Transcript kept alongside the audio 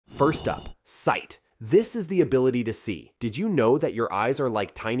First up, sight. This is the ability to see. Did you know that your eyes are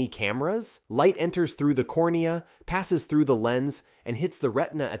like tiny cameras? Light enters through the cornea, passes through the lens, and hits the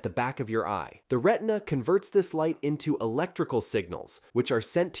retina at the back of your eye. The retina converts this light into electrical signals, which are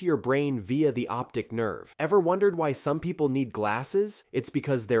sent to your brain via the optic nerve. Ever wondered why some people need glasses? It's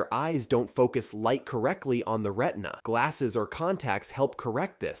because their eyes don't focus light correctly on the retina. Glasses or contacts help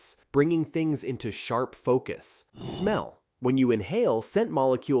correct this, bringing things into sharp focus. Smell. When you inhale, scent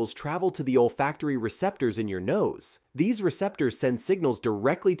molecules travel to the olfactory receptors in your nose. These receptors send signals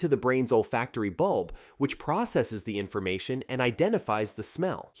directly to the brain's olfactory bulb, which processes the information and identifies the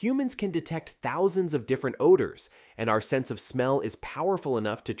smell. Humans can detect thousands of different odors, and our sense of smell is powerful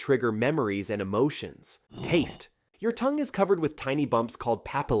enough to trigger memories and emotions. Taste. Your tongue is covered with tiny bumps called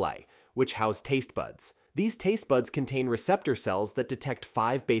papillae, which house taste buds. These taste buds contain receptor cells that detect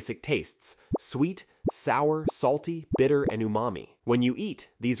 5 basic tastes: sweet, sour, salty, bitter, and umami. When you eat,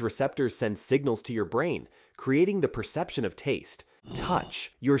 these receptors send signals to your brain, creating the perception of taste.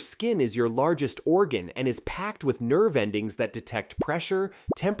 Touch. Your skin is your largest organ and is packed with nerve endings that detect pressure,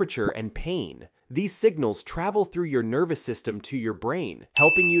 temperature, and pain. These signals travel through your nervous system to your brain,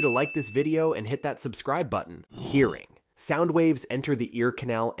 helping you to like this video and hit that subscribe button. Hearing. Sound waves enter the ear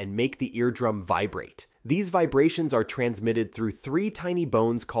canal and make the eardrum vibrate. These vibrations are transmitted through 3 tiny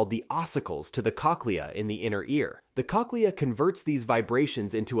bones called the ossicles to the cochlea in the inner ear. The cochlea converts these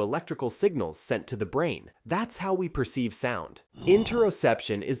vibrations into electrical signals sent to the brain. That's how we perceive sound.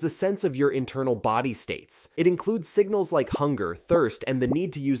 Interoception is the sense of your internal body states. It includes signals like hunger, thirst, and the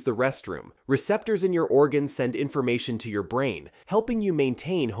need to use the restroom. Receptors in your organs send information to your brain, helping you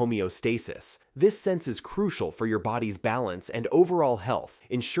maintain homeostasis. This sense is crucial for your body's balance and overall health,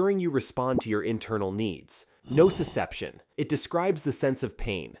 ensuring you respond to your internal needs. Nociception. It describes the sense of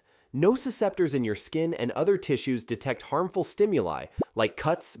pain. Nociceptors in your skin and other tissues detect harmful stimuli like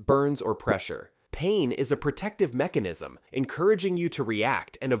cuts, burns, or pressure. Pain is a protective mechanism, encouraging you to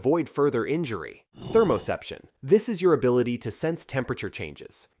react and avoid further injury. Thermoception. This is your ability to sense temperature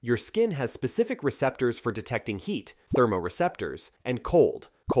changes. Your skin has specific receptors for detecting heat, thermoreceptors, and cold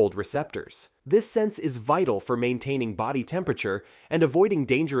receptors. This sense is vital for maintaining body temperature and avoiding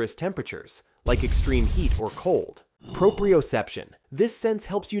dangerous temperatures, like extreme heat or cold. Propioception. This sense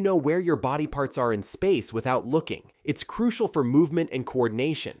helps you know where your body parts are in space without looking. It's crucial for movement and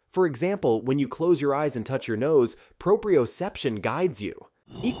coordination. For example, when you close your eyes and touch your nose, proprioception guides you.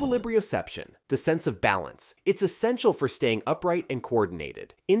 Equilibrioception, the sense of balance. It's essential for staying upright and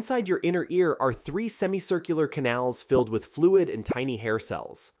coordinated. Inside your inner ear are 3 semicircular canals filled with fluid and tiny hair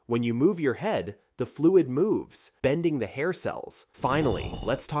cells. When you move your head, the fluid moves, bending the hair cells. Finally,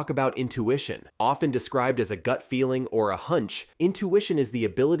 let's talk about intuition. Often described as a gut feeling or a hunch, intuition is the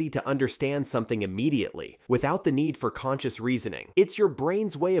ability to understand something immediately, without the need for conscious reasoning. It's your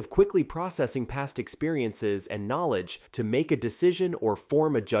brain's way of quickly processing past experiences and knowledge to make a decision or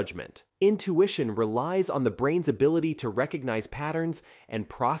form a judgment. Intuition relies on the brain's ability to recognize patterns and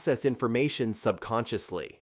process information subconsciously.